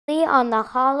On the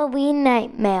Halloween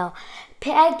night mail,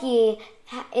 Peggy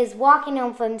is walking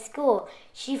home from school.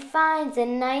 She finds a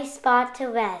nice spot to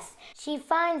rest. She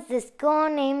finds this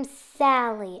girl named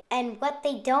Sally, and what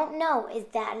they don't know is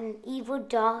that an evil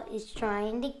doll is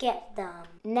trying to get them.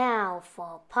 Now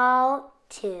for part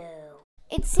 2.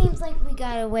 It seems like we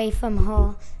got away from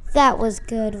her. That was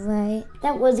good, right?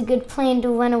 That was a good plan to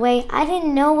run away. I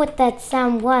didn't know what that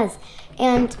sound was.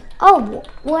 And, oh,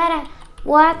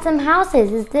 we're at some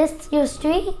houses. Is this your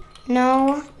street?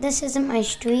 No, this isn't my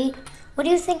street. What do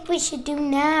you think we should do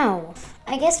now?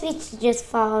 I guess we should just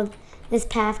follow this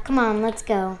path. Come on, let's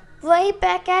go. Right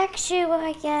back at you,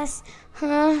 I guess.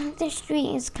 The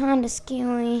street is kind of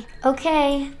scary.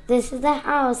 Okay, this is the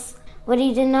house.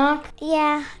 Ready to knock?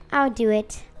 Yeah, I'll do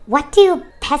it. What do you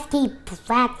pesky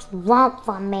brats want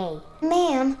from me?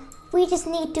 Ma'am, we just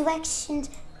need directions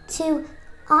to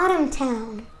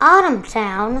Autumntown.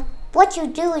 Autumntown? What you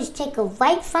do is take a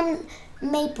right from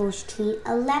Maple Street,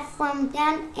 a left from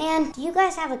down, and do you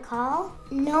guys have a call?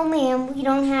 No, ma'am, we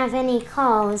don't have any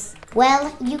calls.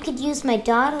 Well, you could use my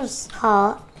daughter's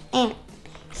call, and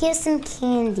here's some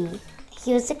candy.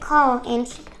 Here's the call, and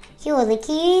here are the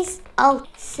keys. Oh,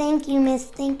 thank you, miss,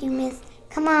 thank you, miss.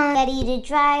 Come on, ready to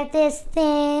drive this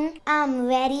thing? I'm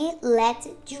ready, let's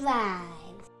drive.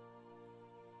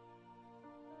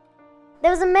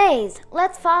 There's a maze,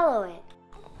 let's follow it.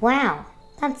 Wow,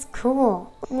 that's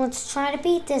cool. Let's try to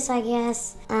beat this, I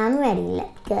guess. I'm ready,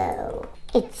 let's go.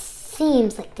 It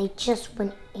seems like they just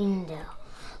went in there.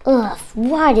 Ugh,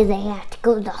 why do they have to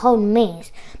go the whole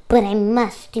maze? But I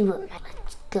must do it.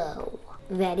 Let's go.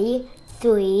 Ready?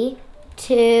 3,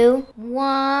 2,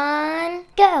 1,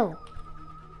 go!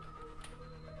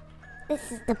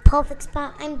 This is the perfect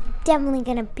spot. I'm definitely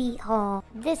gonna beat her.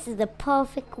 This is the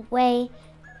perfect way.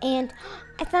 And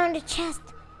I found a chest.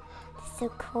 So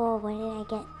cool. What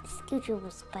did I get? Scooter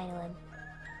was spiderweb.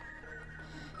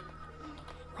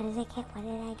 What did I get? What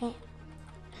did I get?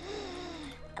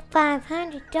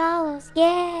 $500.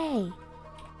 Yay!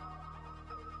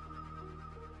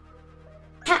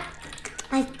 Ha!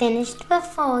 I finished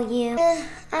before you.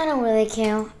 I don't really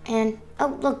care. And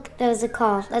oh look, there's a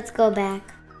call. Let's go back.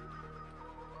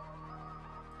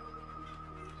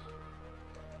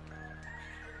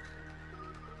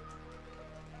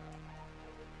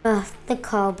 Ugh, the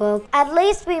call broke. At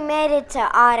least we made it to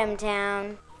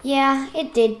Autumntown. Yeah,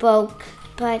 it did broke,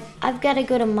 but I've got to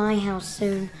go to my house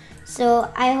soon.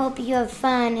 So I hope you have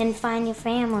fun and find your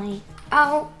family.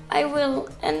 Oh, I will,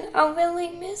 and I'll really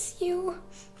miss you.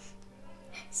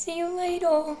 See you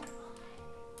later.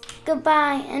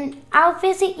 Goodbye, and I'll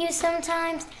visit you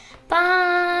sometimes.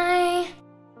 Bye.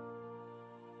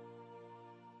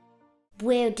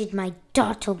 Where did my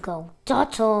daughter go?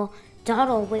 Daughter,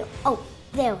 where? Oh.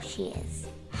 There she is.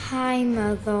 Hi,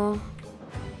 Mother.